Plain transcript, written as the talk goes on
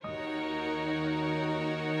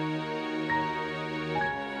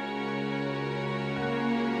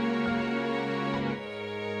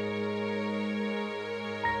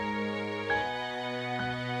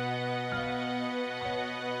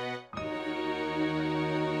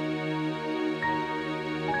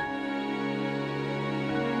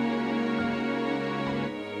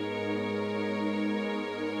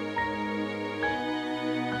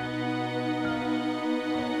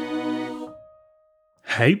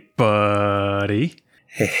Hey, buddy.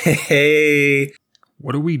 Hey.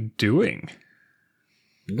 What are we doing?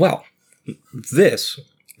 Well, this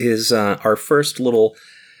is our first little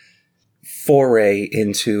foray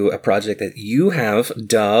into a project that you have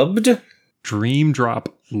dubbed Dream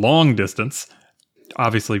Drop Long Distance.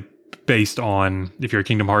 Obviously based on, if you're a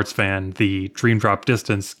Kingdom Hearts fan, the Dream Drop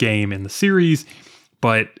Distance game in the series.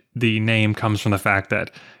 But the name comes from the fact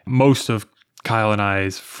that most of Kyle and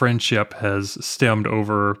I's friendship has stemmed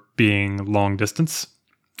over being long distance.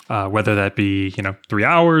 Whether that be, 3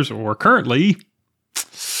 hours or currently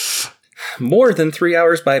more than 3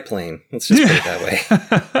 hours by plane. Let's just put it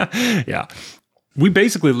that way. Yeah. We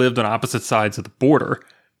basically lived on opposite sides of the border,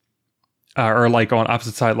 or like on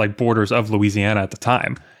opposite side, like borders of Louisiana at the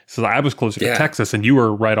time. So I was closer to Texas and you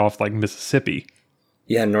were right off like Mississippi.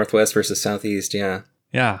 Yeah. Northwest versus Southeast. Yeah.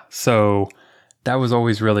 Yeah. So that was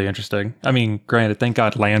always really interesting. I mean, granted, thank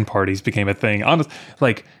God LAN parties became a thing.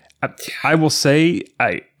 I will say,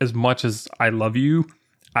 as much as I love you,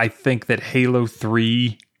 I think that Halo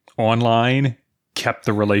 3 online kept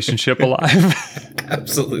the relationship alive.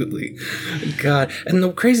 Absolutely. God. And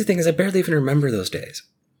the crazy thing is I barely even remember those days.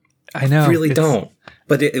 I know. I really don't.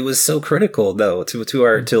 But it was so critical, though, to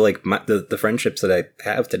the friendships that I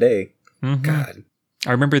have today. Mm-hmm. God.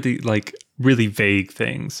 I remember the really vague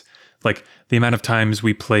things, like the amount of times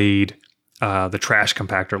we played the trash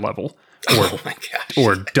compactor level. Oh my gosh.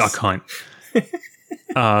 Or duck hunt.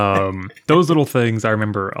 Those little things I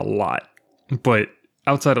remember a lot. But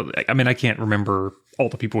outside of, I can't remember all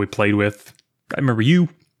the people we played with. I remember you,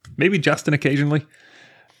 maybe Justin occasionally.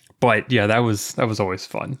 But yeah, that was always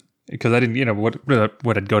fun. Because I didn't,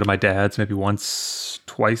 what I'd go to my dad's maybe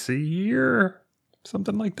twice a year,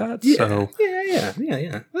 something like that. Yeah, so yeah.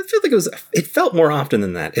 I feel like it felt more often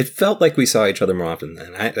than that. It felt like we saw each other more often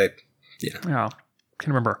than that. Yeah. Yeah, can't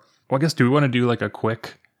remember. Well, I guess, do we want to do like a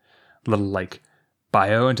quick little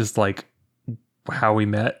bio and just how we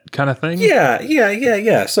met kind of thing?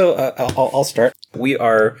 Yeah. So I'll start. We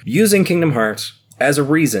are using Kingdom Hearts as a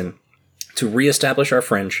reason to reestablish our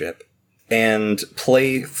friendship and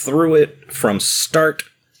play through it from start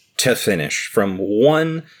to finish, from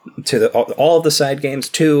one to all of the side games,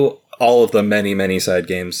 to all of the many, many side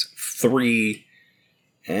games, 3,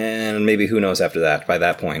 and maybe who knows after that, by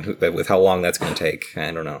that point, with how long that's going to take.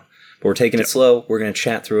 I don't know. But we're taking it slow. We're going to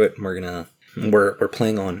chat through it. And we're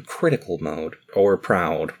playing on critical mode or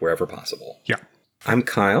proud wherever possible. Yeah. I'm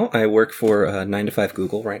Kyle. I work for 9 to 5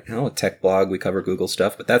 Google right now, a tech blog. We cover Google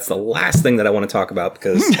stuff, but that's the last thing that I want to talk about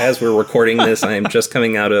because as we're recording this, I am just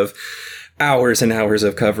coming out of hours and hours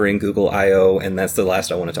of covering Google I/O, and that's the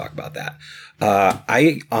last I want to talk about that.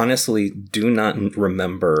 I honestly do not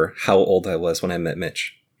remember how old I was when I met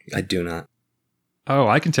Mitch. I do not. Oh,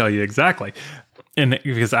 I can tell you exactly. And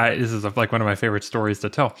because this is one of my favorite stories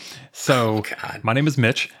to tell. So my name is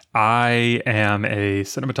Mitch. I am a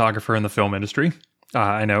cinematographer in the film industry.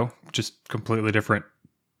 I know, just completely different,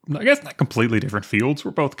 I guess not completely different fields.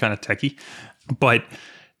 We're both kind of techie. But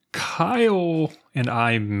Kyle and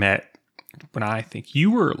I met when I think you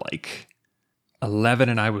were 11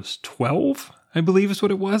 and I was 12, I believe is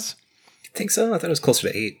what it was. I think so. I thought it was closer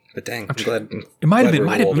to 8, but dang, I'm glad. It might have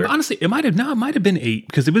been, honestly, it might have been 8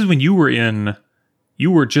 because it was when you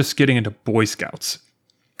were just getting into Boy Scouts.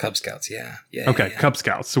 Cub Scouts, yeah. Okay, yeah. Cub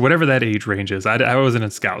Scouts. So whatever that age range is. I wasn't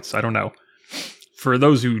in Scouts. I don't know. For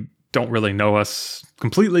those who don't really know us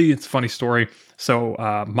completely, it's a funny story. So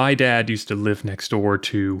my dad used to live next door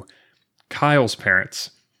to Kyle's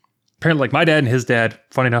parents. Apparently, my dad and his dad,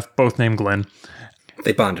 funny enough, both named Glenn.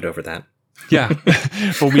 They bonded over that. Yeah.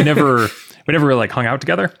 But we never really hung out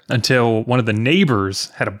together until one of the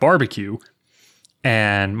neighbors had a barbecue.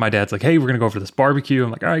 And my dad's like, hey, we're going to go over to this barbecue.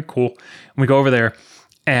 I'm like, all right, cool. And we go over there.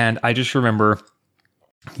 And I just remember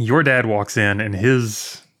your dad walks in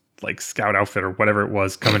his scout outfit or whatever it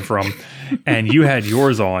was coming from. And you had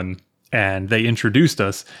yours on and they introduced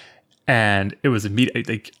us. And it was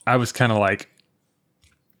immediate. I was kind of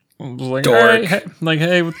dork.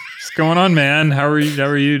 Hey, what's going on, man? How are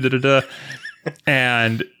you? Da-da-da.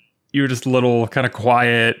 And you were just a little kind of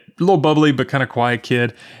quiet, a little bubbly, but kind of quiet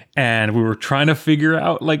kid. And we were trying to figure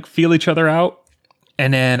out, feel each other out.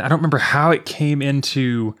 And then I don't remember how it came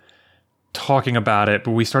into talking about it,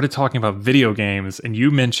 but we started talking about video games. And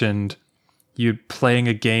you mentioned you playing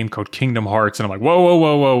a game called Kingdom Hearts. And I'm like,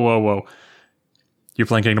 whoa. You're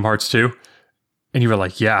playing Kingdom Hearts 2? And you were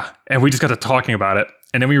like, yeah. And we just got to talking about it.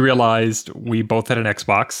 And then we realized we both had an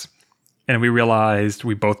Xbox. And we realized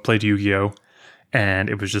we both played Yu-Gi-Oh! And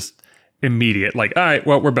it was just immediate. All right,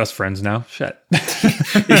 well, we're best friends now. Shit.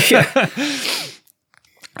 Yeah.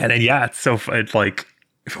 And then, yeah, it's so it's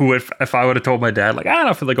who if I would have told my dad, like, I don't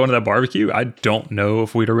know, I feel like going to that barbecue, I don't know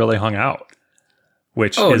if we'd have really hung out,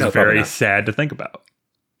 which is very sad to think about.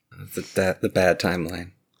 The bad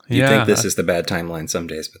timeline. You'd think this is the bad timeline some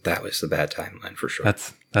days, but that was the bad timeline for sure.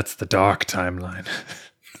 That's the dark timeline.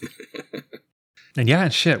 And yeah,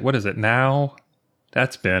 shit, what is it now?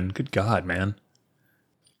 That's been, good God, man.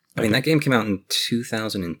 I mean, that game came out in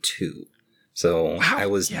 2002. So wow, I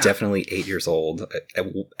was definitely 8 years old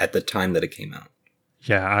at the time that it came out.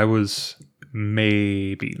 Yeah, I was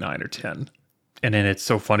maybe 9 or 10. And then it's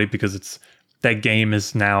so funny because that game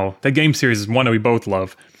series is one that we both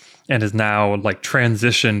love and is now like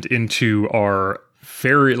transitioned into our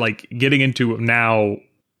very like getting into now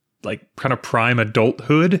like kind of prime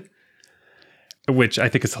adulthood, which I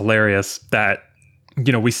think is hilarious that,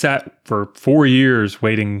 you know, we sat for 4 years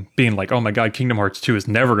waiting, being like, oh my God, Kingdom Hearts 2 is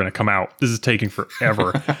never going to come out. This is taking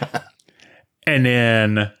forever. And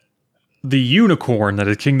then the unicorn that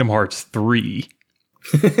is Kingdom Hearts 3.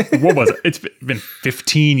 What was it? It's been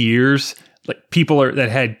 15 years. Like people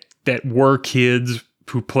that were kids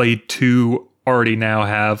who played 2 already now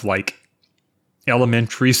have like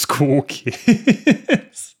elementary school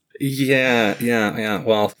kids. Yeah.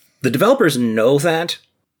 Well, the developers know that,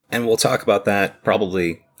 and we'll talk about that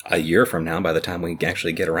probably a year from now by the time we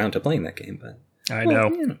actually get around to playing that game. But I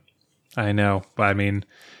know. But I mean,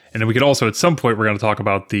 and then we could also, at some point, we're going to talk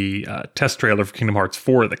about the test trailer for Kingdom Hearts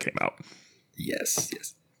 4 that came out. Yes.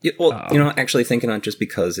 Yeah, well, actually thinking on just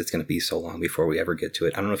because it's going to be so long before we ever get to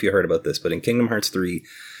it. I don't know if you heard about this, but in Kingdom Hearts 3,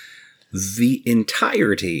 the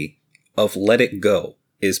entirety of Let It Go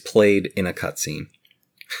is played in a cutscene.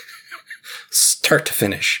 Start to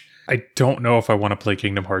finish. I don't know if I want to play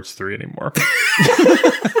Kingdom Hearts 3 anymore.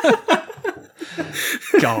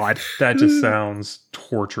 God, that just sounds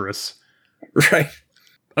torturous. Right.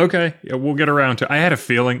 Okay, yeah, we'll get around to it. I had a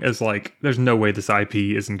feeling as like, there's no way this IP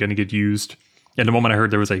isn't going to get used. And the moment I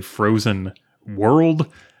heard there was a Frozen world,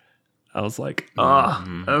 I was like,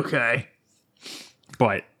 okay.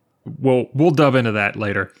 But we'll dub into that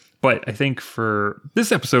later. But I think for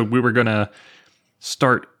this episode, we were going to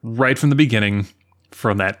start right from the beginning,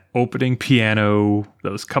 from that opening piano,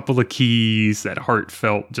 those couple of keys, that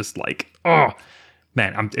heartfelt, just like, oh,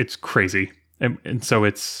 man, it's crazy. And so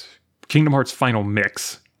it's Kingdom Hearts Final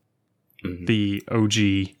Mix, the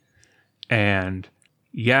OG. And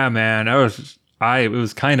yeah, man, it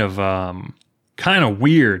was kind of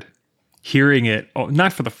weird hearing it,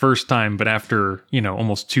 not for the first time, but after,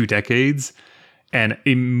 almost 2 decades, and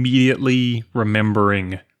immediately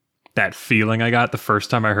remembering that feeling I got the first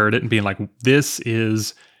time I heard it and being like, this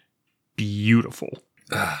is beautiful.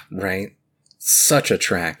 Right. Such a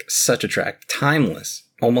track. Timeless.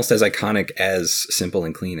 Almost as iconic as Simple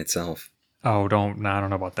and Clean itself. Oh, I don't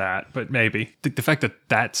know about that, but maybe. The fact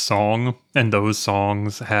that song and those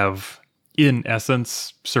songs have, in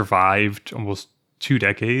essence, survived almost 2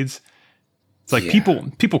 decades. It's like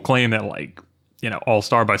people claim that, like, All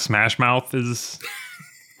Star by Smash Mouth is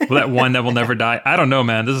that one that will never die. I don't know,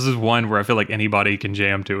 man. This is one where I feel like anybody can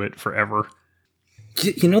jam to it forever.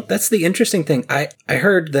 That's the interesting thing. I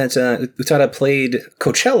heard that Utada played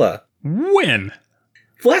Coachella. When?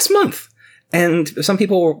 Last month. And some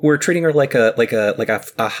people were treating her like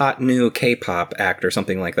a hot new K-pop act or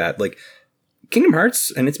something like that. Like, Kingdom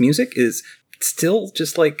Hearts and its music is still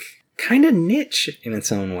just like kind of niche in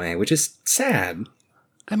its own way, which is sad.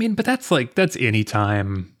 I mean, but that's any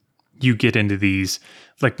time you get into these,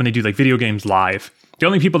 like when they do like video games live, the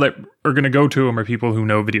only people that are going to go to them are people who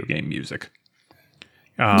know video game music.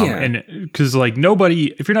 And because like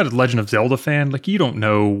nobody, if you're not a Legend of Zelda fan, like you don't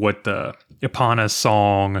know what the Epona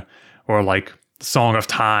song or like Song of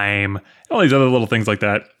Time, all these other little things like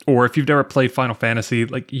that. Or if you've never played Final Fantasy,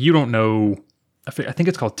 like you don't know, I think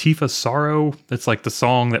it's called Tifa's Sorrow. That's like the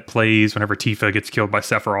song that plays whenever Tifa gets killed by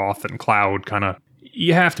Sephiroth and Cloud kind of.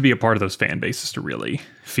 You have to be a part of those fan bases to really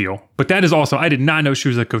feel. But that is also, I did not know she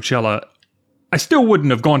was at Coachella. I still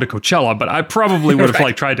wouldn't have gone to Coachella, but I probably would have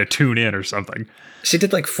like tried to tune in or something. She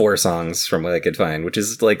did like 4 songs from what I could find, which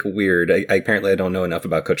is like weird. Apparently I don't know enough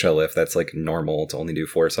about Coachella if that's like normal to only do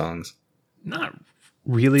 4 songs. Not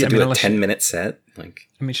really. To do a 10-minute set. Like,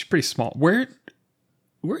 I mean, she's pretty small. Where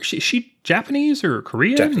is she? Is she Japanese or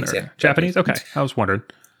Korean? Japanese, or Japanese? Okay, I was wondering.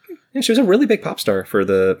 Yeah, she was a really big pop star for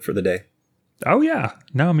the day. Oh yeah.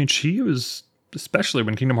 No, I mean she was, especially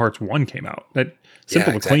when Kingdom Hearts 1 came out. That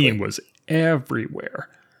Simple and Clean was everywhere.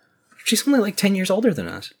 She's only like 10 years older than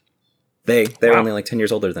us. They're only like 10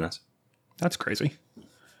 years older than us. That's crazy.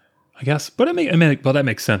 I guess. But I mean, well, that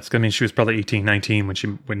makes sense. I mean, she was probably 18, 19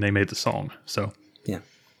 when they made the song. So yeah.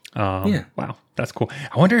 Wow, that's cool.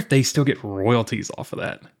 I wonder if they still get royalties off of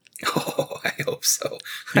that. Oh, I hope so.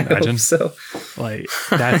 Can you I hope imagine? so. Like,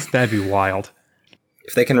 that'd be wild.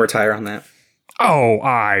 If they can retire on that. Oh,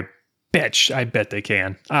 I bet they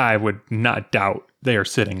can. I would not doubt they are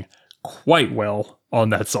sitting quite well on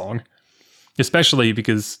that song. Especially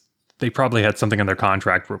because they probably had something in their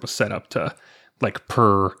contract where it was set up to, like,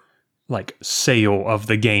 per, like, sale of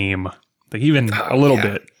the game. Like, even a little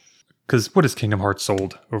bit. Because what has Kingdom Hearts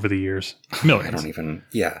sold over the years? Millions. I don't even.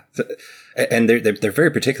 Yeah, and they're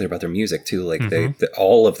very particular about their music too. Like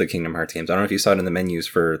all of the Kingdom Hearts games. I don't know if you saw it in the menus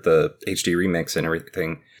for the HD remix and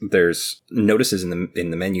everything. There's notices in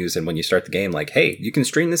the menus, and when you start the game, like, hey, you can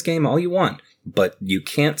stream this game all you want, but you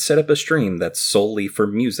can't set up a stream that's solely for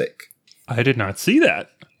music. I did not see that.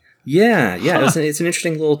 Yeah, it's an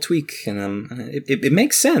interesting little tweak, and it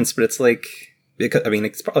makes sense, but it's like. Because, I mean,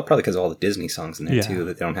 it's probably because of all the Disney songs in there, too,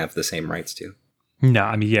 that they don't have the same rights to. No,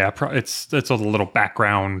 I mean, yeah, it's all the little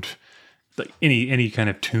background. Like any kind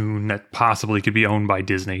of tune that possibly could be owned by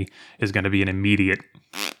Disney is going to be an immediate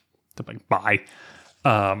like buy.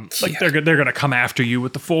 Like they're going to come after you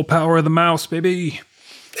with the full power of the mouse, baby.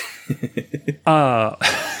 But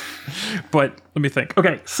let me think.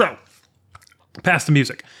 Okay, so past the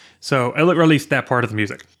music. So I released that part of the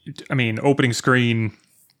music. I mean, opening screen.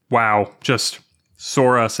 Wow, just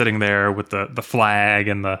Sora sitting there with the flag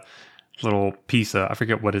and the little piece of, I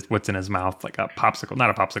forget what's in his mouth, like a popsicle,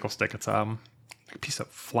 not a popsicle stick. It's a piece of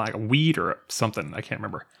flag, a weed or something. I can't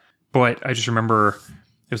remember. But I just remember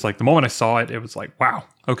it was like the moment I saw it, it was like, wow,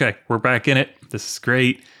 okay, we're back in it. This is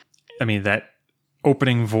great. I mean, that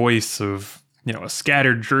opening voice of, a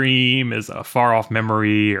scattered dream is a far off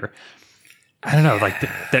memory, or I don't know, like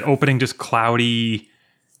that opening just cloudy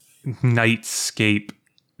nightscape.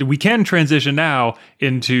 We can transition now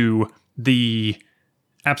into the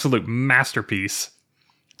absolute masterpiece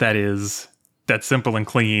that is that simple and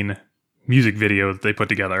clean music video that they put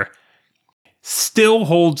together. Still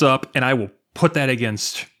holds up, and I will put that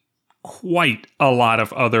against quite a lot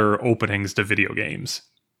of other openings to video games.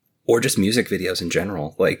 Or just music videos in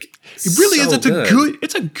general. Like, it really is.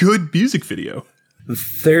 It's a good music video.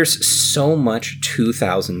 There's so much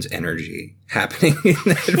 2000s energy happening in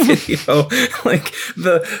that video. Like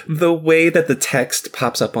the way that the text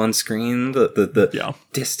pops up on screen, the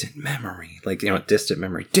distant memory,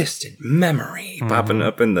 distant memory popping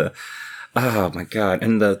up in the, oh my God.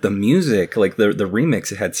 And the music, like the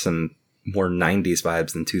remix, it had some more 90s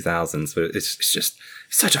vibes than 2000s, but it's just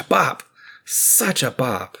such a bop.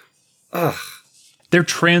 Ugh. Their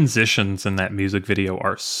transitions in that music video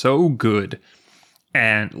are so good.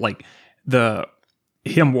 And like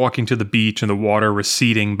him walking to the beach and the water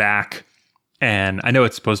receding back. And I know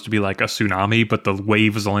it's supposed to be like a tsunami, but the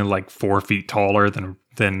wave is only like 4 feet taller than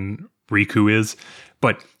Riku is.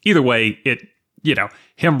 But either way,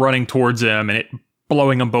 him running towards him and it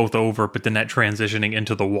blowing them both over, but then that transitioning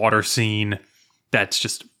into the water scene, that's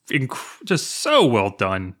just so well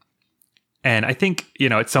done. And I think,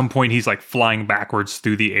 at some point he's like flying backwards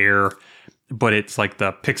through the air, but it's like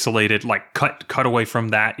the pixelated, like cut away from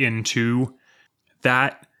that into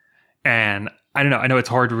that. And I don't know. I know it's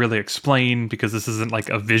hard to really explain because this isn't like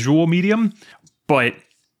a visual medium, but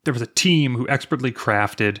there was a team who expertly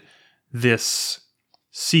crafted this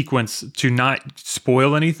sequence to not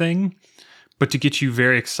spoil anything, but to get you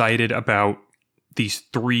very excited about these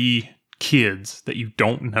 3 kids that you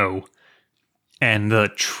don't know and the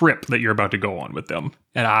trip that you're about to go on with them.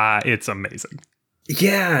 And it's amazing.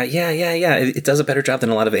 Yeah. It does a better job than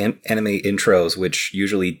a lot of anime intros, which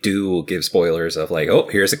usually do give spoilers of like, oh,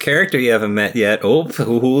 here's a character you haven't met yet. Oh,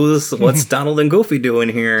 what's Donald and Goofy doing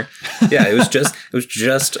here? Yeah, it was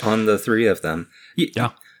just on the 3 of them.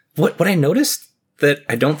 Yeah. What I noticed that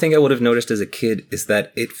I don't think I would have noticed as a kid is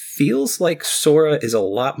that it feels like Sora is a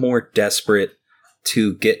lot more desperate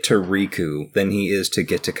to get to Riku than he is to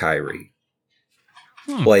get to Kairi.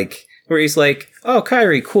 Like, where he's like, oh,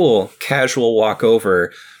 Kairi, cool. Casual walk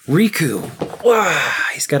over. Riku, wow,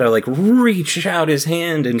 he's got to like reach out his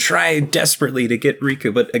hand and try desperately to get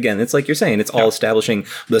Riku. But again, it's like you're saying, it's all establishing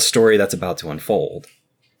the story that's about to unfold.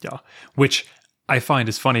 Yeah, which I find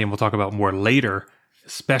is funny, and we'll talk about more later,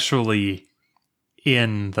 especially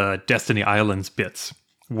in the Destiny Islands bits,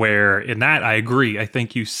 where in that, I agree. I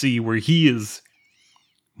think you see where he is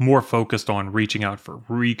more focused on reaching out for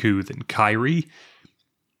Riku than Kairi.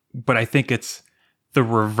 But I think it's the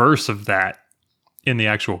reverse of that in the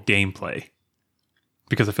actual gameplay.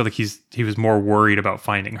 Because I feel like he was more worried about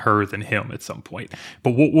finding her than him at some point.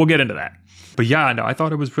 But we'll get into that. But yeah, no, I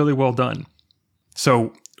thought it was really well done.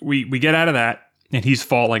 So we get out of that, and he's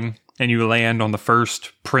falling, and you land on the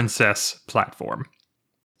first princess platform.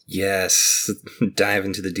 Yes, dive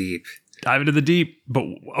into the deep. dive into the deep. But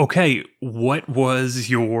okay, which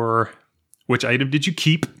item did you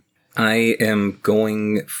keep? I am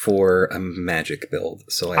going for a magic build.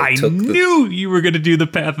 So I knew you were going to do the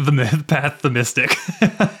Path of the Mystic.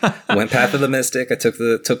 Went Path of the Mystic. I took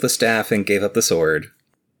the staff and gave up the sword.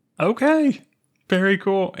 Okay. Very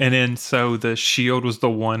cool. And then so the shield was the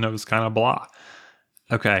one that was kind of blah.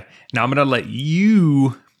 Okay. Now I'm going to let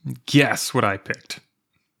you guess what I picked.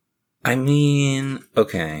 I mean,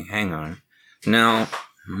 okay, hang on. Now,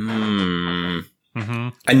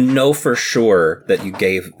 I know for sure that you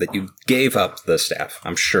gave up the staff.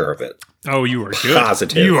 I'm sure of it. Oh, you are good.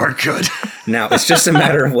 Positive. You are good. Now, it's just a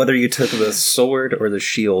matter of whether you took the sword or the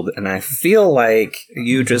shield, and I feel like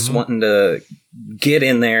you just wanting to get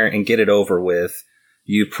in there and get it over with,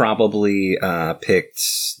 you probably picked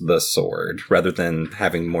the sword rather than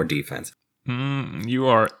having more defense. You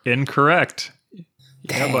are incorrect.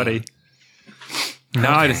 Dang. Yeah, buddy. No, okay.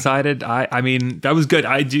 I decided, I mean, that was good.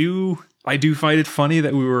 I do find it funny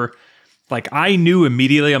that we were, like, I knew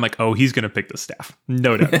immediately, I'm like, oh, he's going to pick the staff.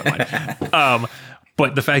 No doubt in my mind.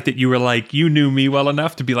 But the fact that you were like, you knew me well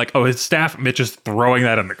enough to be like, oh, his staff, Mitch is throwing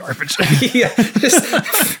that in the garbage. Yeah, just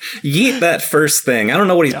yeet that first thing. I don't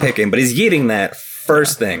know what he's picking, but he's yeeting that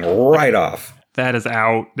first thing right off. That is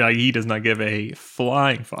out. He does not give a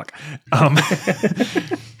flying fuck.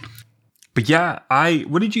 But yeah,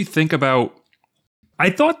 what did you think about, I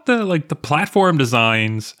thought the platform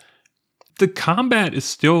designs, the combat is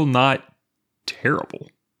still not terrible.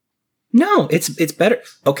 No, it's better.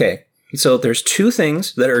 Okay, so there's two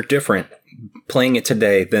things that are different playing it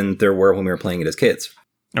today than there were when we were playing it as kids.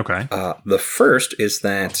 Okay. The first is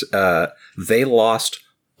that they lost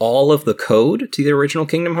all of the code to the original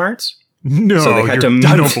Kingdom Hearts. No, so they had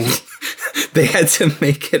I don't believe. They had to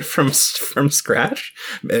make it from scratch,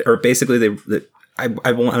 or basically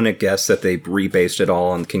I want to guess that they rebased it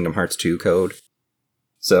all on Kingdom Hearts 2 code.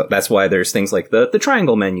 So that's why there's things like the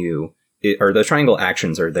triangle menu, or the triangle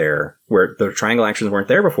actions are there, where the triangle actions weren't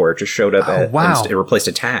there before. It just showed up it replaced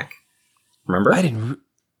attack. Remember? I didn't,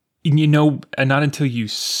 and not until you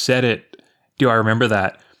said it do I remember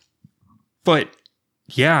that. But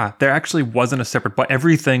yeah, there actually wasn't a separate button.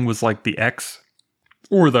 Everything was like the X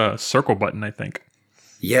or the circle button, I think.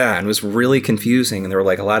 Yeah, and it was really confusing, and there were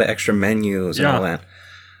like a lot of extra menus and all that.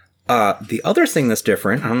 The other thing that's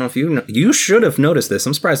different, I don't know if you should have noticed this.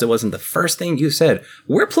 I'm surprised it wasn't the first thing you said.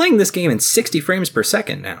 We're playing this game in 60 frames per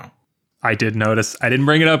second now. I did notice. I didn't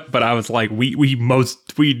bring it up, but I was like, we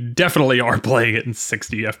definitely are playing it in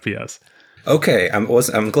 60 FPS. Okay, I'm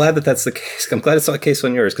glad that's the case. I'm glad it's not the case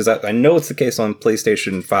on yours, because I know it's the case on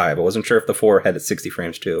PlayStation 5. I wasn't sure if the 4 had it 60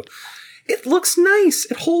 frames too. It looks nice.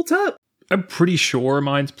 It holds up. I'm pretty sure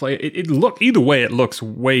mine's either way, it looks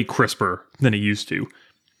way crisper than it used to.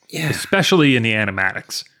 Yeah. Especially in the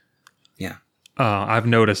animatics. Yeah. I've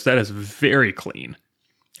noticed that is very clean.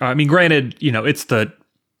 I mean, granted, it's the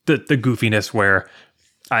goofiness where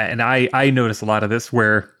I notice a lot of this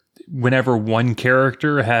where whenever one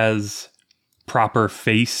character has proper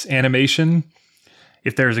face animation,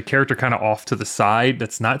 if there's a character kind of off to the side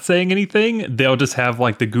that's not saying anything, they'll just have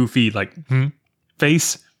like the goofy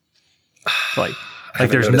face. Like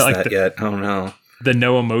there's no that yet. Oh no. The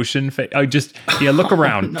no emotion face. Look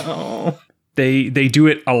around. No. They do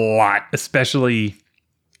it a lot, especially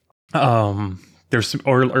there's some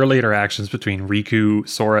early interactions between Riku,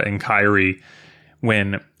 Sora, and Kairi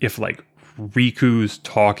if like Riku's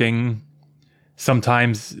talking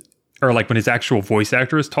sometimes, or like when his actual voice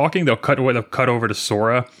actor is talking, they'll cut over to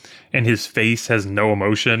Sora and his face has no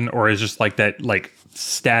emotion or is just like that like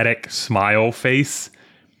static smile face.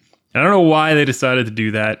 And I don't know why they decided to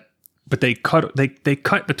do that, but they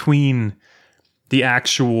cut between the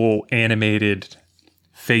actual animated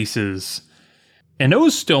faces, and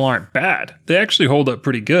those still aren't bad. They actually hold up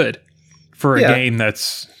pretty good for a game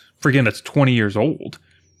that's 20 years old.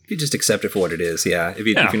 You just accept it for what it is, yeah. If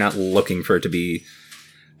you're not looking for it to be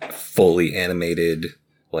fully animated,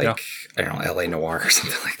 I don't know, LA Noir or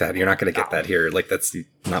something like that, you're not going to get that here. Like, that's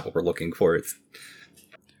not what we're looking for. It's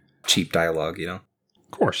cheap dialogue, Of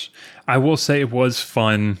course. I will say it was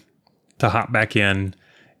fun to hop back in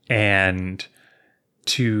and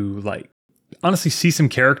to, honestly see some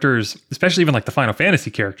characters, especially even, the Final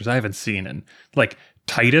Fantasy characters I haven't seen. And,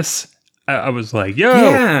 Titus, I was like,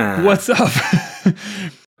 yo, what's up?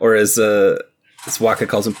 Or as Waka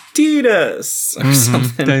calls him, Titus, or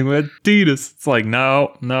something. Titus. It's like,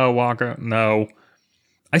 no, Waka, no.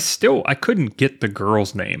 I couldn't get the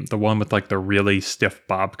girl's name, the one with the really stiff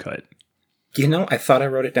bob cut. I thought I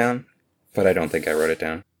wrote it down, but I don't think I wrote it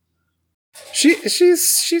down.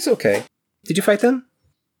 She's okay. Did you fight them?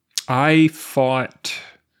 I fought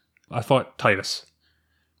I fought Titus.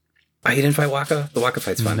 Oh, you didn't fight Waka? The Waka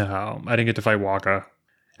fight's fun. No, I didn't get to fight Waka.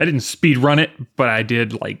 I didn't speed run it, but I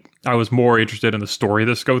did, I was more interested in the story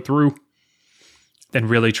this go through than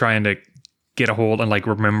really trying to get a hold and,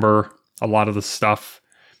 remember a lot of the stuff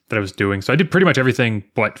that I was doing. So I did pretty much everything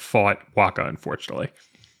but fought Waka, unfortunately.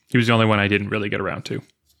 He was the only one I didn't really get around to.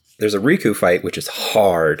 There's a Riku fight, which is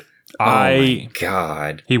hard. Oh my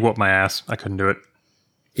god. He whooped my ass. I couldn't do it.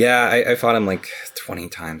 Yeah, I fought him 20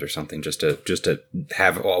 times or something just to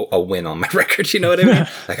have a win on my record. You know what I mean?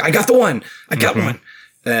 I got the one. I got one.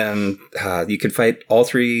 And you can fight all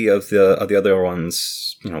three of the other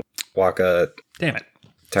ones. Waka. Damn it.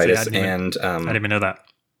 Titus. See, I didn't even know that.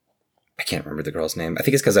 I can't remember the girl's name. I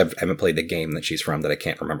think it's because I haven't played the game that she's from that I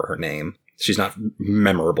can't remember her name. She's not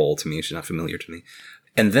memorable to me. She's not familiar to me.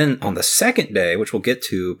 And then on the second day, which we'll get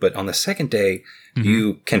to, but on the second day,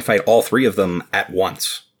 you can fight all three of them at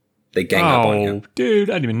once. They gang up on you. Oh, dude,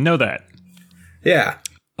 I didn't even know that. Yeah.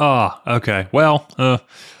 Oh, okay. Well,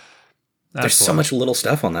 there's so much little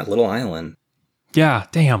stuff on that little island. Yeah,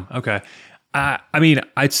 damn. Okay. I mean,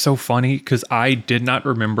 it's so funny because I did not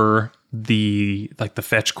remember the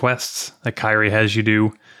fetch quests that Kairi has you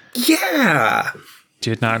do. Yeah.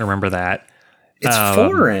 Did not remember that. It's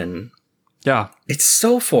foreign. Yeah. It's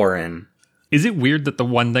so foreign. Is it weird that the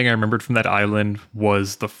one thing I remembered from that island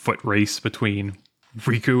was the foot race between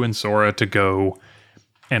Riku and Sora to go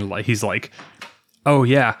and he's like, oh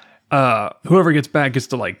yeah, whoever gets back gets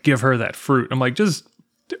to give her that fruit. I'm like, just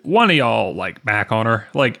one of y'all back on her.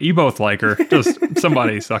 You both like her. Just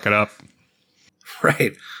somebody suck it up.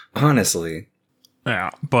 Right. Honestly. Yeah.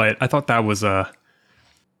 But I thought that was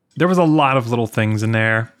there was a lot of little things in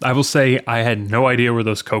there. I will say I had no idea where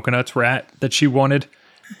those coconuts were at that she wanted.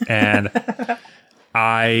 And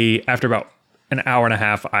after about an hour and a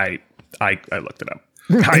half, I looked it up.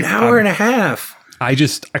 An hour and a half. I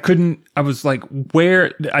couldn't, I was like,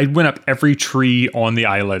 where? I went up every tree on the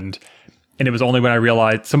island. And it was only when I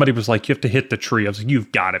realized somebody was like, you have to hit the tree. I was like,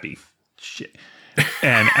 you've got to be shit.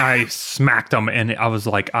 And I smacked them. And I was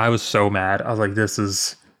so mad. I was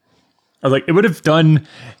like, it would have done.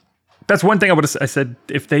 That's one thing I said,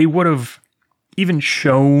 if they would have even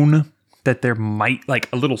shown that there might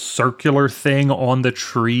a little circular thing on the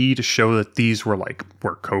tree to show that these were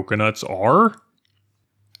where coconuts are,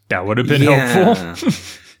 that would have been helpful.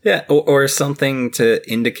 Yeah, or something to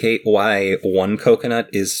indicate why one coconut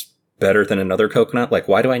is better than another coconut.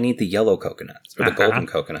 Why do I need the yellow coconuts or the golden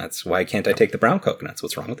coconuts? Why can't I take the brown coconuts?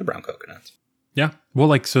 What's wrong with the brown coconuts? Yeah. Well,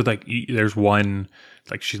 there's one,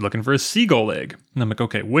 she's looking for a seagull egg. And I'm like,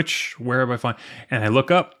 okay, where have I found? And I look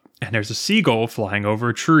up and there's a seagull flying over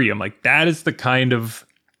a tree. I'm like, that is the kind of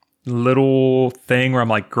little thing where I'm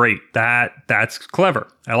like, great, that's clever.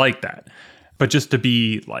 I like that. But just to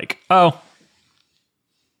be oh,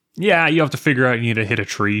 yeah, you have to figure out you need to hit a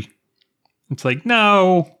tree. It's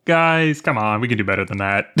no, guys, come on, we can do better than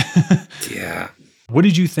that. Yeah. What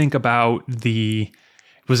did you think about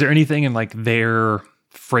was there anything in their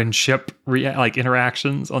friendship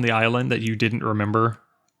interactions on the island that you didn't remember?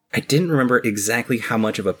 I didn't remember exactly how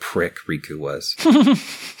much of a prick Riku was.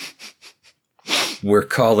 We're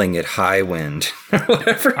calling it High Wind.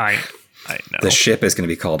 Whatever. I know. The ship is going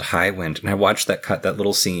to be called High Wind. And I watched that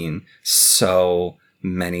little scene so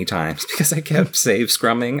many times because I kept save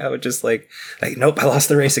scrumming. I would just nope, I lost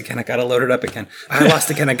the race again. I got to load it up again. I lost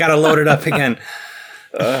again. I got to load it up again.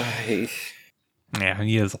 Yeah,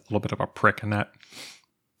 he is a little bit of a prick in that.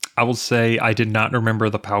 I will say I did not remember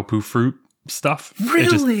the Paupu fruit stuff.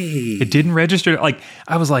 Really? It didn't register.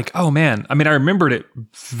 I was like, oh man. I mean, I remembered it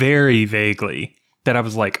very vaguely that I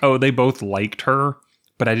was like, oh, they both liked her,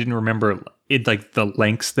 but I didn't remember it, the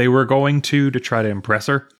lengths they were going to try to impress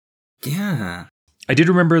her. Yeah. I did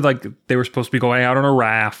remember they were supposed to be going out on a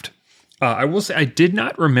raft. I will say I did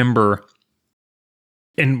not remember,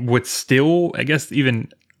 and what still, I guess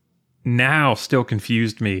even now still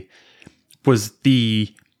confused me, was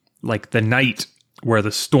the night where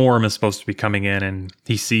the storm is supposed to be coming in and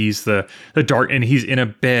he sees the dark and he's in a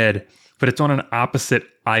bed, but it's on an opposite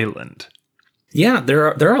island. Yeah, there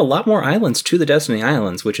are a lot more islands to the Destiny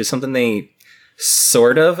Islands, which is something they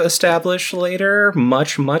sort of establish later,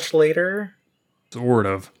 much later. Sort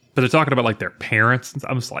of. But they're talking about their parents.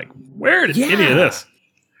 I'm just like, where did any of this?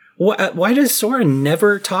 Why does Sora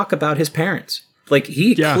never talk about his parents?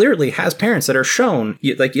 He clearly has parents that are shown.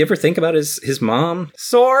 You ever think about his mom?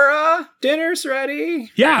 Sora, dinner's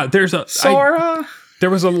ready. Yeah, there's a Sora. There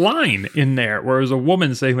was a line in there where it was a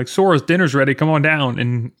woman saying Sora's dinner's ready, come on down,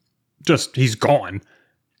 and just he's gone.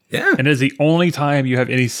 Yeah, and it is the only time you have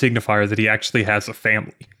any signifier that he actually has a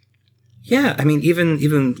family. Yeah, I mean,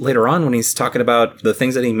 even later on when he's talking about the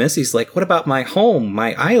things that he misses, he's like, what about my home,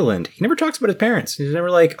 my island? He never talks about his parents. He's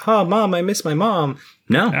never like, oh, Mom, I miss my mom.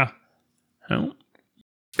 No. Yeah. No.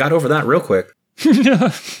 Got over that real quick.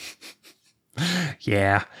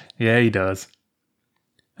 Yeah. Yeah, he does.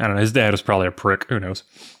 I don't know. His dad was probably a prick. Who knows?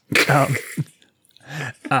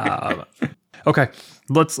 Okay.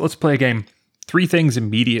 Let's play a game. 3 things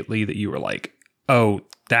immediately that you were like, oh,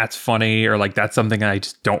 that's funny, or like that's something I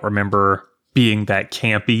just don't remember being that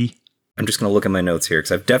campy. I'm just going to look at my notes here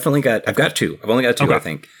because I've got 2. I've only got 2, okay. I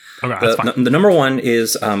think. Okay, that's fine. The number 1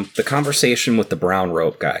 is the conversation with the brown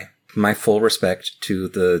robe guy. My full respect to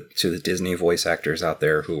the Disney voice actors out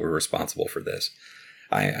there who were responsible for this.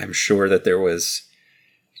 I'm sure that there was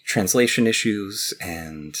translation issues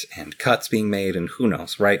and cuts being made, and who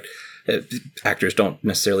knows, right? Actors don't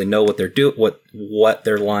necessarily know what they're what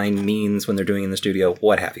their line means when they're doing in the studio,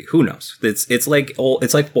 what have you. Who knows? It's like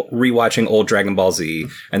rewatching old Dragon Ball Z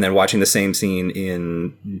and then watching the same scene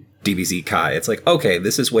in DBZ Kai. It's like, okay,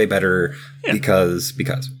 this is way better because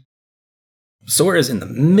Sora's in the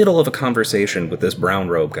middle of a conversation with this brown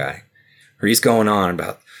robe guy, where he's going on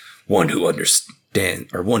about one who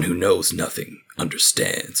knows nothing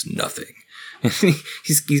understands nothing.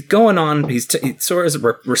 he's going on. Sora's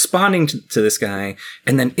responding to this guy,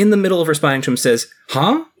 and then in the middle of responding to him says,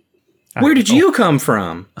 "Huh? Where did you come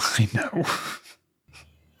from?" I know.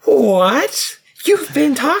 What? You've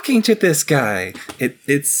been talking to this guy.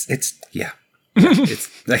 It's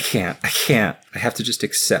I can't. I have to just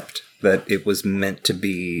accept that it was meant to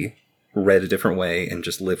be read a different way and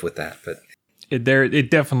just live with that. But there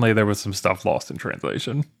was some stuff lost in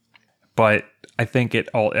translation, but I think it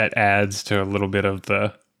adds to a little bit of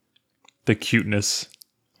the cuteness.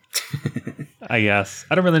 I guess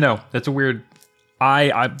I don't really know. That's a weird.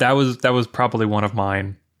 That was probably one of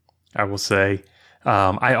mine. I will say.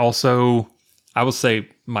 I will say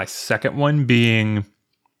my second one being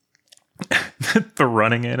the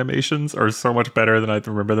running animations are so much better than I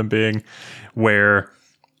remember them being. Where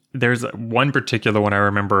there's one particular one I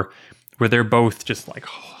remember where they're both just like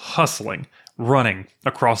hustling, running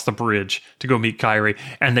across the bridge to go meet Kairi,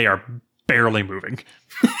 and they are barely moving.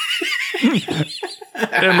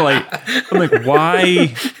 I'm like,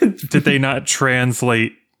 why did they not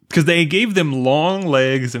translate? Because they gave them long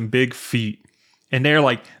legs and big feet, and they're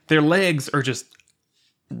like, their legs are just,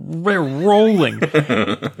 they're rolling,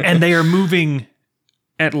 and they are moving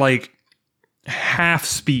at like half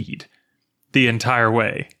speed the entire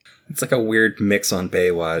way. It's like a weird mix on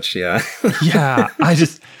Baywatch, yeah. Yeah, I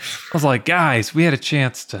was like, guys, we had a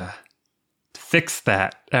chance to fix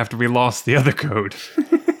that after we lost the other code.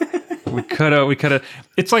 we could have.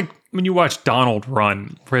 It's like when you watch Donald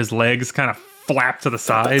run, where his legs kind of flap to the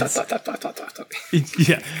sides.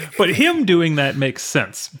 Yeah, but him doing that makes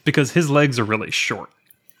sense because his legs are really short.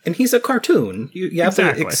 And he's a cartoon. You have to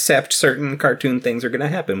accept certain cartoon things are going to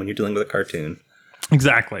happen when you're dealing with a cartoon.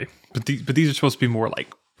 Exactly. But these are supposed to be more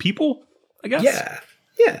like people, I guess.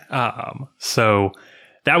 Yeah. So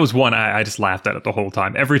that was one I just laughed at it the whole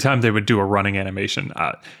time. Every time they would do a running animation,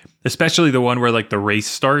 especially the one where like the race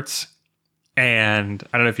starts, and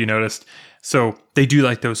I don't know if you noticed. So they do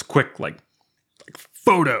like those quick like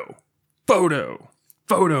photo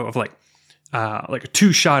of like a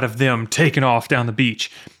 2-shot of them taking off down the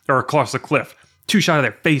beach or across the cliff, 2-shot of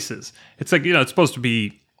their faces. It's like, it's supposed to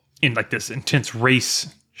be in like this intense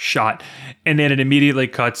race shot, and then it immediately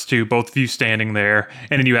cuts to both of you standing there,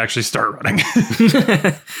 and then you actually start running.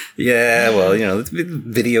 Yeah, well, it's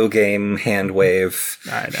video game hand wave.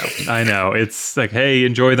 I know. It's like, hey,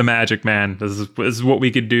 enjoy the magic, man. This is what we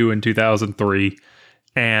could do in 2003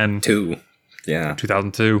 and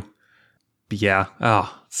 2002. But yeah,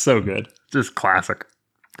 so good, just classic.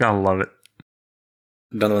 Gotta love it.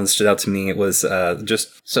 Another one that stood out to me, it was just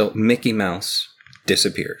so Mickey Mouse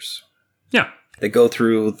disappears. Yeah. They go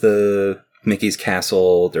through the Mickey's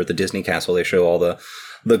castle, or the Disney castle. They show all the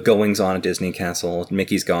goings on at Disney Castle.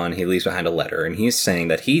 Mickey's gone. He leaves behind a letter, and he's saying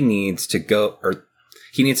that he needs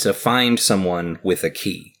to find someone with a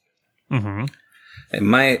key. Mm-hmm. And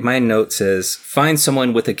my note says, "Find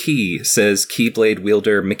someone with a key," says Keyblade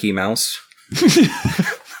wielder Mickey Mouse.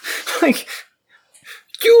 Like,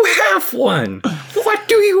 you have one. What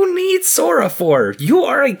do you need Sora for? You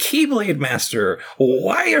are a Keyblade master.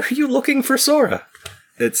 Why are you looking for Sora?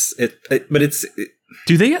 Do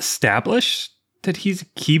they establish that he's a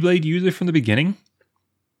Keyblade user from the beginning?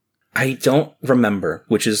 I don't remember,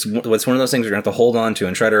 which is what's one of those things you're going to have to hold on to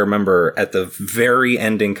and try to remember at the very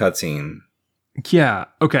ending cutscene. Yeah,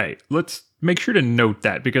 okay. Let's make sure to note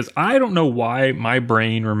that, because I don't know why my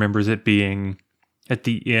brain remembers it being at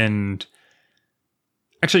the end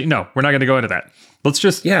Actually, no, we're not going to go into that. Let's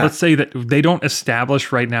say that they don't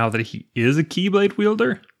establish right now that he is a Keyblade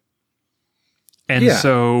wielder. And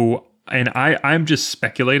so, and I'm just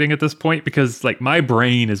speculating at this point because like my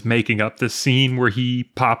brain is making up this scene where he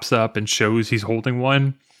pops up and shows he's holding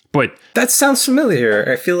one. But that sounds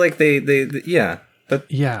familiar. I feel like they yeah.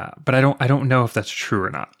 But I don't know if that's true or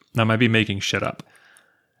not. I might be making shit up.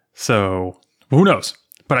 So who knows?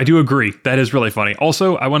 But I do agree. That is really funny.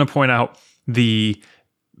 Also, I want to point out the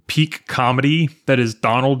peak comedy that is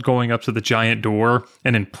Donald going up to the giant door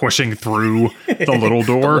and then pushing through the little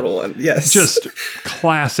door. The little one. Yes. Just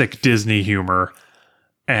classic Disney humor.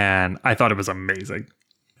 And I thought it was amazing.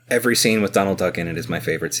 Every scene with Donald Duck in it is my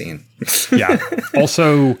favorite scene. Yeah.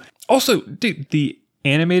 Also, dude, the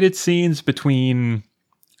animated scenes between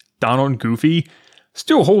Donald and Goofy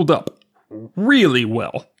still hold up really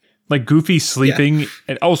well. Like Goofy sleeping. Yeah.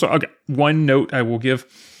 And also, okay, one note I will give.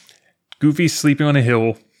 Goofy sleeping on a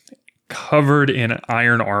hill covered in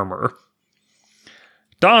iron armor.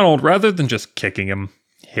 Donald, rather than just kicking him,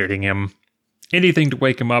 hitting him, anything to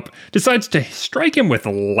wake him up, decides to strike him with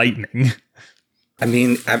lightning. I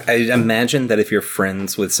mean, I imagine that if you're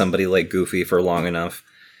friends with somebody like Goofy for long enough,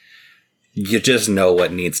 you just know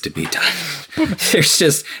what needs to be done.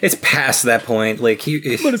 It's past that point. Like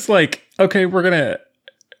but it's like, okay, we're gonna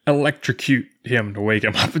electrocute him to wake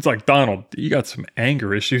him up. It's like, Donald, you got some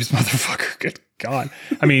anger issues, motherfucker. Good God.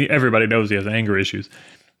 I mean, everybody knows he has anger issues.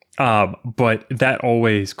 But that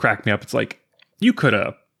always cracked me up. It's like, you could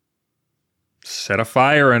have set a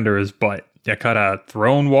fire under his butt. You could have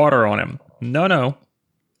thrown water on him. No.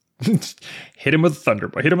 Hit him with a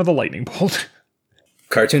thunderbolt. Hit him with a lightning bolt.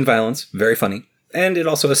 Cartoon violence, very funny. And it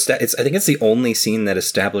also, I think it's the only scene that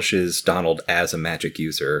establishes Donald as a magic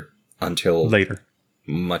user until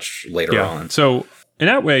much later on. So in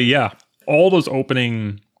that way, yeah, all those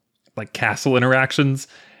opening like castle interactions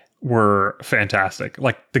were fantastic.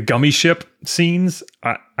 Like the gummy ship scenes,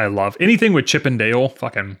 I love. Anything with Chip and Dale,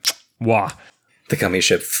 fucking wah. The gummy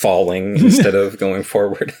ship falling instead of going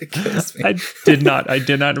forward. It kills me. I did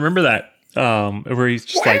not remember that. Where he's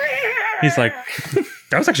just like,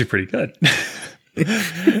 that was actually pretty good.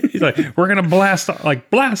 He's like, we're gonna blast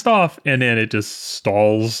off, and then it just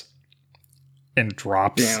stalls and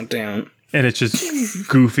drops down, and it's just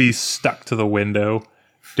Goofy stuck to the window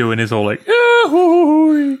doing his whole like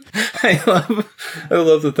I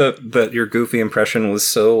love that your Goofy impression was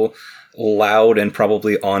so loud and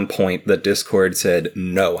probably on point that Discord said,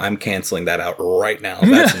 no, I'm canceling that out right now.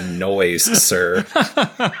 That's noise, sir.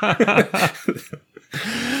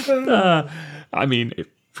 I mean,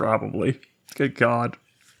 probably. Good God.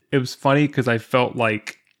 It was funny because I felt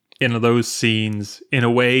like in those scenes, in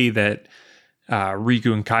a way that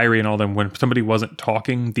Riku and Kairi and all them, when somebody wasn't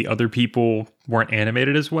talking, the other people weren't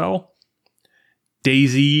animated as well.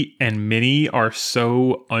 Daisy and Minnie are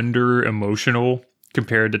so under emotional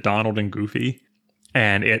compared to Donald and Goofy,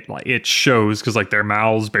 and it shows because like their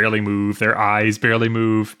mouths barely move, their eyes barely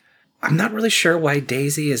move. I'm not really sure why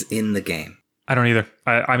Daisy is in the game. I don't either.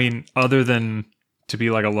 I mean, other than to be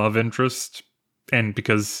like a love interest, and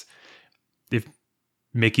because if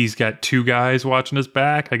Mickey's got two guys watching his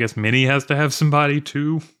back, I guess Minnie has to have somebody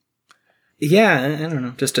too. Yeah, I don't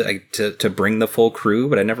know, just to bring the full crew,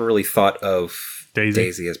 but I never really thought of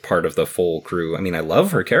Daisy as part of the full crew. I mean, I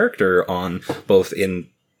love her character on both in,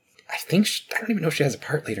 I don't even know if she has a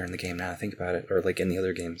part later in the game now I think about it, or like in the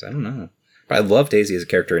other games. I don't know. But I love Daisy as a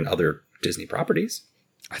character in other Disney properties.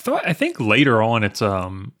 I think later on it's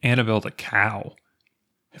Annabelle the cow,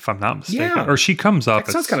 if I'm not mistaken. Yeah. Or she comes up.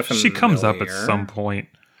 That sounds kind of familiar. She comes up at some point.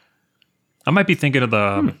 I might be thinking of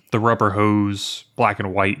the rubber hose black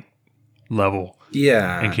and white level.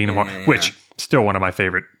 Yeah. In Kingdom Hearts, which still one of my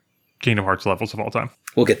favorite Kingdom Hearts levels of all time.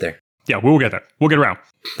 We'll get there. Yeah, we'll get there. We'll get around.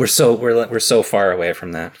 We're so far away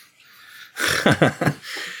from that.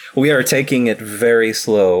 We are taking it very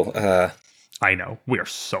slow. I know. We are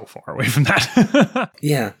so far away from that.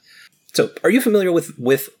 Yeah. So, are you familiar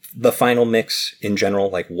with the final mix in general?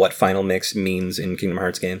 Like what final mix means in Kingdom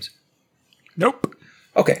Hearts games? Nope.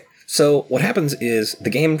 Okay. So, what happens is the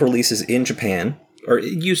game releases in Japan, or it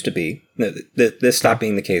used to be. This stopped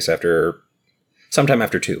being the case sometime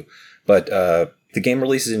after 2. But the game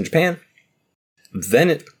releases in Japan. Then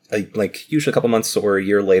it, usually a couple months or a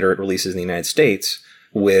year later, it releases in the United States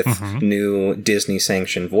with new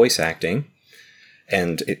Disney-sanctioned voice acting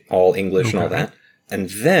and all English and all that. And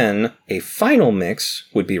then a final mix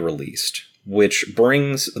would be released, which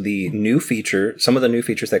brings some of the new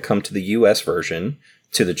features that come to the US version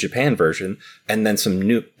to the Japan version, and then some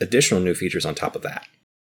additional new features on top of that.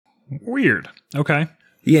 Weird. Okay.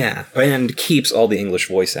 Yeah, and keeps all the English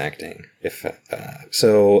voice acting. For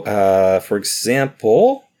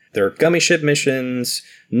example, there are gummy ship missions,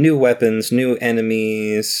 new weapons, new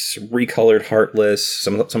enemies, recolored Heartless.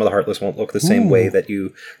 Some of the Heartless won't look the same way that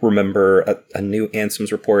you remember. A new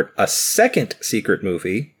Ansem's Report, a second secret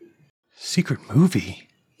movie. Secret movie?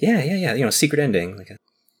 Yeah. Secret ending.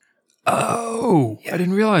 I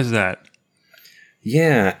didn't realize that.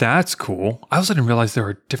 Yeah. That's cool. I also didn't realize there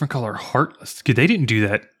were different color Heartless. They didn't do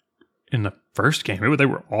that in the first game. They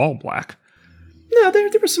were all black. No, there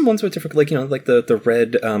were some ones with different, like the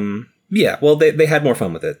red. Yeah, well, they had more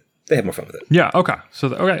fun with it. Yeah, okay. So,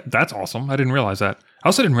 that's awesome. I didn't realize that. I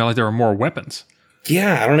also didn't realize there were more weapons.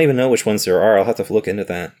 Yeah, I don't even know which ones there are. I'll have to look into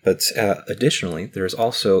that. But additionally, there's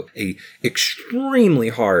also a extremely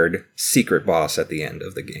hard secret boss at the end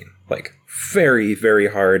of the game. Like, very, very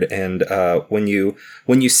hard. And when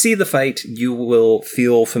you see the fight, you will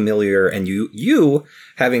feel familiar. And you,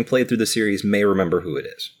 having played through the series, may remember who it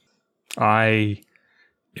is.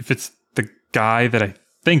 If it's the guy that I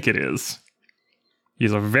think it is,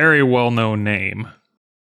 he's a very well-known name.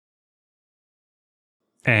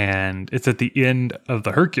 And it's at the end of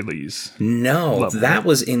the Hercules. No, level. That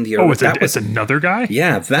was in the... It's another guy?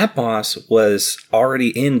 Yeah, that boss was already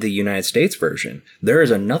in the United States version. There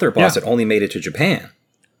is another boss that only made it to Japan.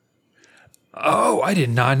 Oh, I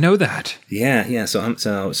did not know that. Yeah. So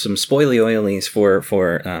some spoily oilies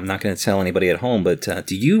for I'm not going to tell anybody at home, but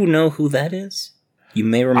do you know who that is? You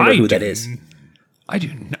may remember who that is. I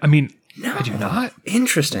do. I mean... No. I do not.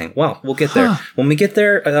 Interesting. Well, we'll get there. When we get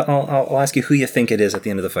there, I'll ask you who you think it is at the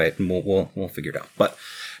end of the fight, and we'll figure it out. But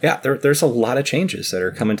yeah, there's a lot of changes that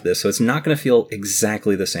are coming to this, so it's not going to feel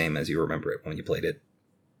exactly the same as you remember it when you played it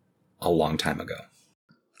a long time ago.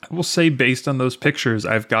 I will say, based on those pictures,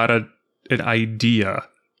 I've got an idea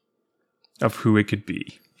of who it could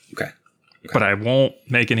be. Okay. But I won't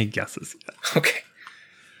make any guesses yet. Okay.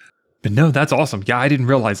 But no, that's awesome. Yeah, I didn't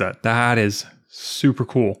realize that. That is super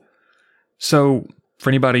cool. So, for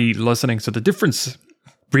anybody listening, so the difference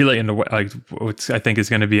really in what I think is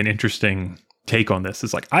going to be an interesting take on this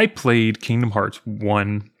is I played Kingdom Hearts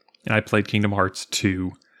 1 and I played Kingdom Hearts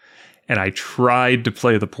 2, and I tried to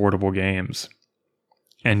play the portable games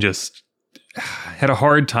and just had a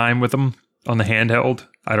hard time with them on the handheld.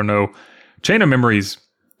 I don't know. Chain of Memories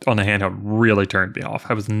on the handheld really turned me off.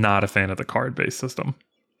 I was not a fan of the card-based system.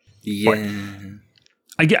 Yeah. But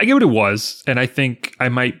I get what it was, and I think I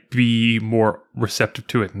might be more receptive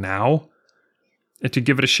to it now and to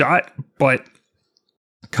give it a shot, but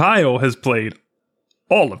Kyle has played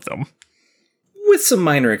all of them. With some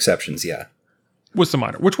minor exceptions, yeah.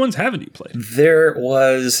 Which ones haven't you played? There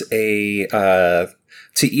was a...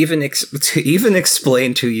 to even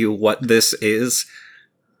explain to you what this is,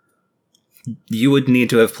 you would need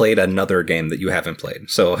to have played another game that you haven't played.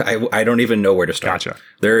 So I don't even know where to start. Gotcha.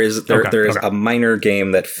 There is a minor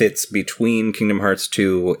game that fits between Kingdom Hearts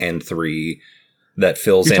 2 and 3 that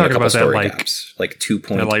fills in a couple story gaps. Like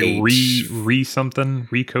 2.8. Like something?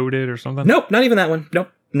 Recoded or something? Nope, not even that one. Nope.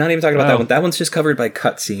 Not even talking about that one. That one's just covered by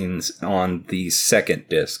cutscenes on the second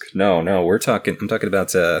disc. No, I'm talking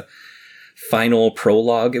about Final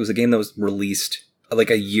Prologue. It was a game that was released like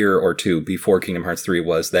a year or two before Kingdom Hearts 3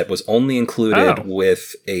 that was only included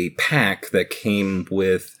with a pack that came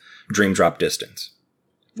with Dream Drop Distance.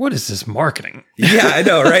 What is this marketing? Yeah, I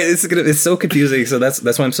know, right? It's so confusing. So that's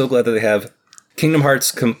why I'm so glad that they have Kingdom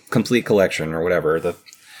Hearts Complete Collection or whatever.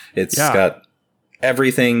 It's got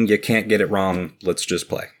everything. You can't get it wrong. Let's just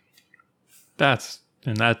play. That's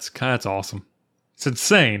awesome. It's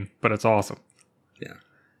insane, but it's awesome. Yeah.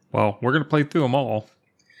 Well, we're gonna play through them all.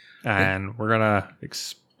 And we're gonna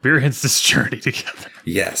experience this journey together.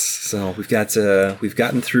 Yes. So we've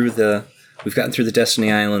gotten through the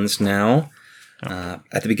Destiny Islands now.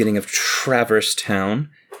 At the beginning of Traverse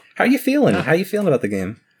Town. How are you feeling? How are you feeling about the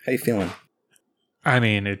game? How are you feeling? I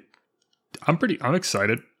mean, I'm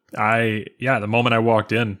excited. The moment I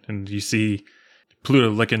walked in and you see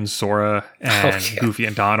Pluto licking Sora and Goofy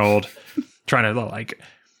and Donald trying to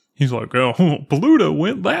he's like, oh, Pluto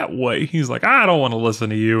went that way. He's like, I don't want to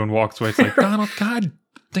listen to you, and walks away. It's like, Donald, God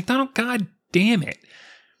damn it.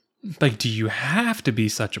 Like, do you have to be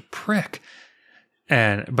such a prick?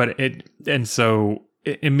 I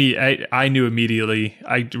knew immediately.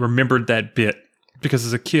 I remembered that bit because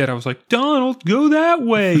as a kid, I was like, Donald, go that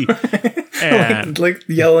way. And like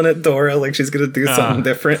yelling at Dora like she's going to do something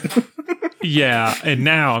different. Yeah. And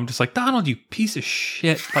now I'm just like, Donald, you piece of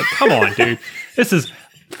shit. Like, come on, dude. This is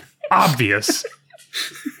obvious.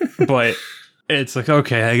 But it's like,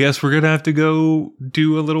 okay, I guess we're going to have to go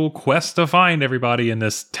do a little quest to find everybody in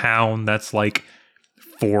this town that's like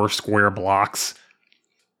 4 square blocks.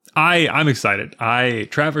 I'm excited.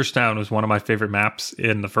 Traverse Town was one of my favorite maps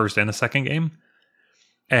in the first and the second game,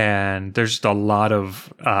 and there's just a lot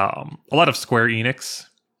of Square Enix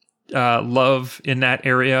love in that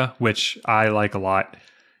area, which I like a lot.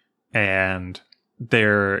 And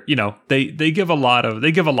they're they give a lot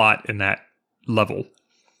in that level,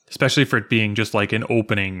 especially for it being just like an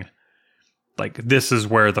opening. Like, this is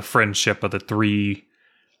where the friendship of the three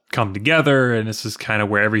come together, and this is kind of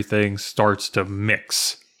where everything starts to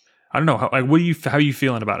mix. I don't know how are you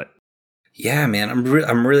feeling about it? Yeah, man,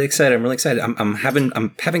 I'm really excited. I'm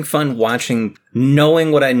having fun watching,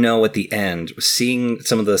 knowing what I know at the end, seeing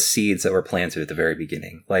some of the seeds that were planted at the very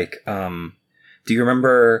beginning. Like, do you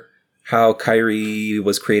remember how Kyrie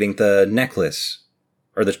was creating the necklace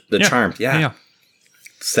or the charm? Yeah.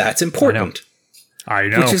 So that's important. I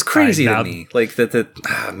know. Which is crazy to me. Like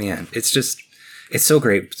man, it's so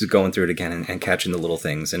great going through it again and catching the little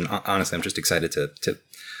things. And honestly, I'm just excited to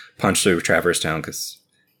punch through Traverse Town because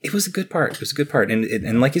it was a good part.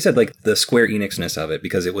 And like you said, like the Square Enix-ness of it,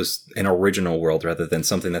 because it was an original world rather than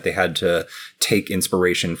something that they had to take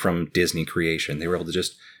inspiration from Disney creation. They were able to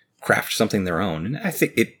just craft something their own. And I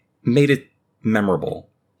think it made it memorable.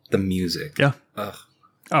 The music. Yeah. Ugh.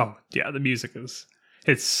 Oh, yeah. The music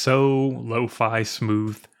it's so lo-fi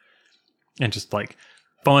smooth and just like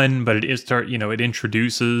fun, but it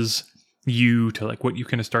introduces you to like what you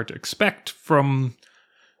can start to expect from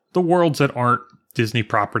the worlds that aren't Disney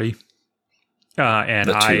property. And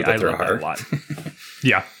I love that a lot.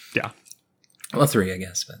 Yeah. Well, 3, I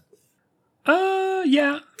guess, but.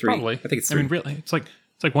 Yeah, 3. probably. I think it's 3. I mean, really, it's like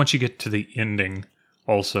once you get to the ending,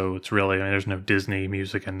 also, it's really, there's no Disney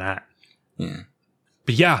music in that. Yeah.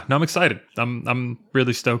 But yeah, no, I'm excited. I'm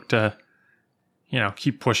really stoked to,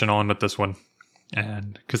 keep pushing on with this one.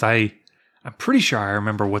 And because I'm pretty sure I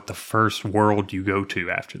remember what the first world you go to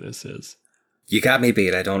after this is. You got me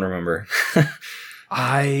beat. I don't remember.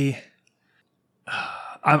 I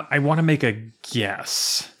want to make a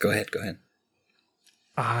guess. Go ahead.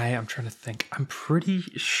 I'm trying to think. I'm pretty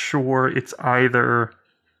sure it's either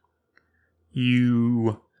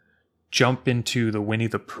you jump into the Winnie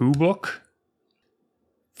the Pooh book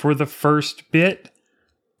for the first bit.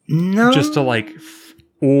 No. Just to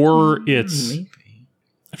or it's... Maybe.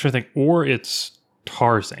 I'm trying to think. Or it's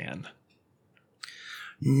Tarzan.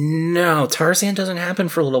 No, Tarzan doesn't happen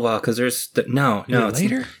for a little while because there's no. It's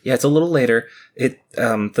later. It's a little later. I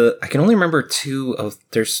can only remember 2 of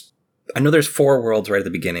I know there's 4 worlds right at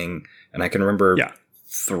the beginning, and I can remember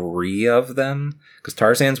 3 of them because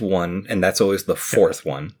Tarzan's 1, and that's always the 4th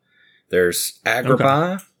one. There's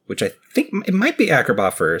Agrabah, which I think it might be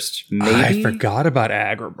Agrabah first. Maybe I forgot about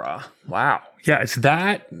Agrabah. Wow. Yeah, it's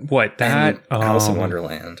that. What that? And Alice in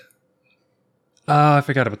Wonderland. I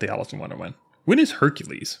forgot about the Alice in Wonderland. When is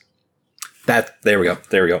Hercules? There we go.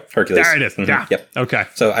 Hercules. There it is. Mm-hmm. Yeah. Yep. Okay.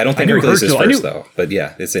 So I don't think Hercules is first, though. But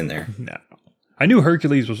yeah, it's in there. No. I knew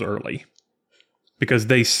Hercules was early. Because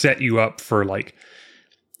they set you up for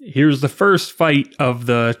here's the first fight of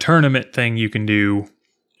the tournament thing you can do.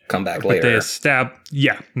 Come back but later.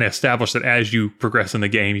 They establish that as you progress in the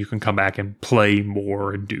game, you can come back and play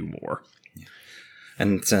more and do more.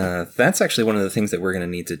 And that's actually one of the things that we're going to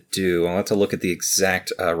need to do. I'll have to look at the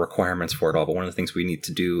exact requirements for it all, but one of the things we need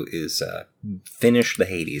to do is finish the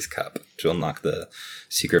Hades Cup to unlock the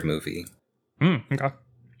secret movie. Okay.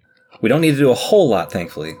 We don't need to do a whole lot,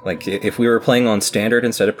 thankfully. Like, if we were playing on Standard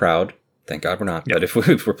instead of Proud, thank God we're not. Yep. But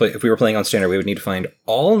if we were playing on Standard, we would need to find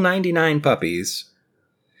all 99 puppies,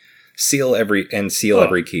 seal every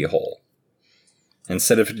keyhole.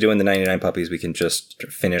 Instead of doing the 99 puppies, we can just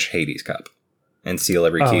finish Hades Cup. And seal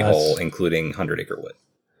every keyhole, including 100 Acre Wood.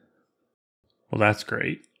 Well, that's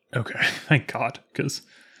great. Okay, thank God, because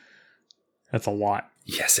that's a lot.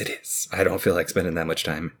 Yes, it is. I don't feel like spending that much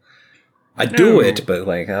time. Do it, but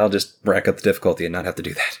I'll just rack up the difficulty and not have to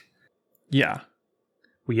do that. Yeah.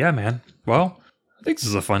 Well, yeah, man. Well, I think this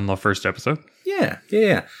is a fun little first episode.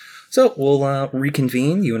 Yeah. So we'll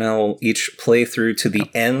reconvene. You and I will each play through to the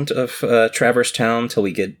end of Traverse Town till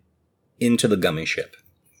we get into the gummy ship.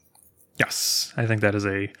 Yes, I think that is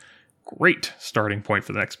a great starting point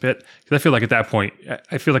for the next bit. Because I feel like at that point,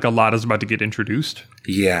 I feel like a lot is about to get introduced.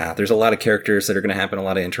 Yeah, there's a lot of characters that are going to happen, a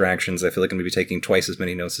lot of interactions. I feel like I'm going to be taking twice as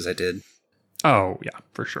many notes as I did. Oh, yeah,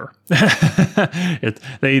 for sure.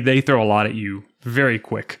 They throw a lot at you very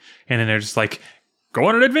quick. And then they're just like, go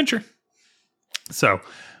on an adventure. So,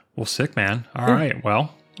 well, sick, man. All right,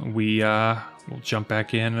 well, we'll jump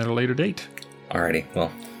back in at a later date. Alrighty,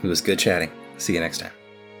 well, it was good chatting. See you next time.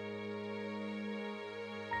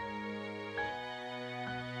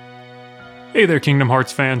 Hey there, Kingdom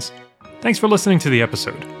Hearts fans. Thanks for listening to the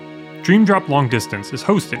episode. Dream Drop Long Distance is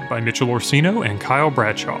hosted by Mitchell Orsino and Kyle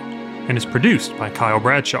Bradshaw, and is produced by Kyle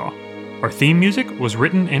Bradshaw. Our theme music was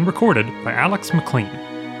written and recorded by Alex McLean.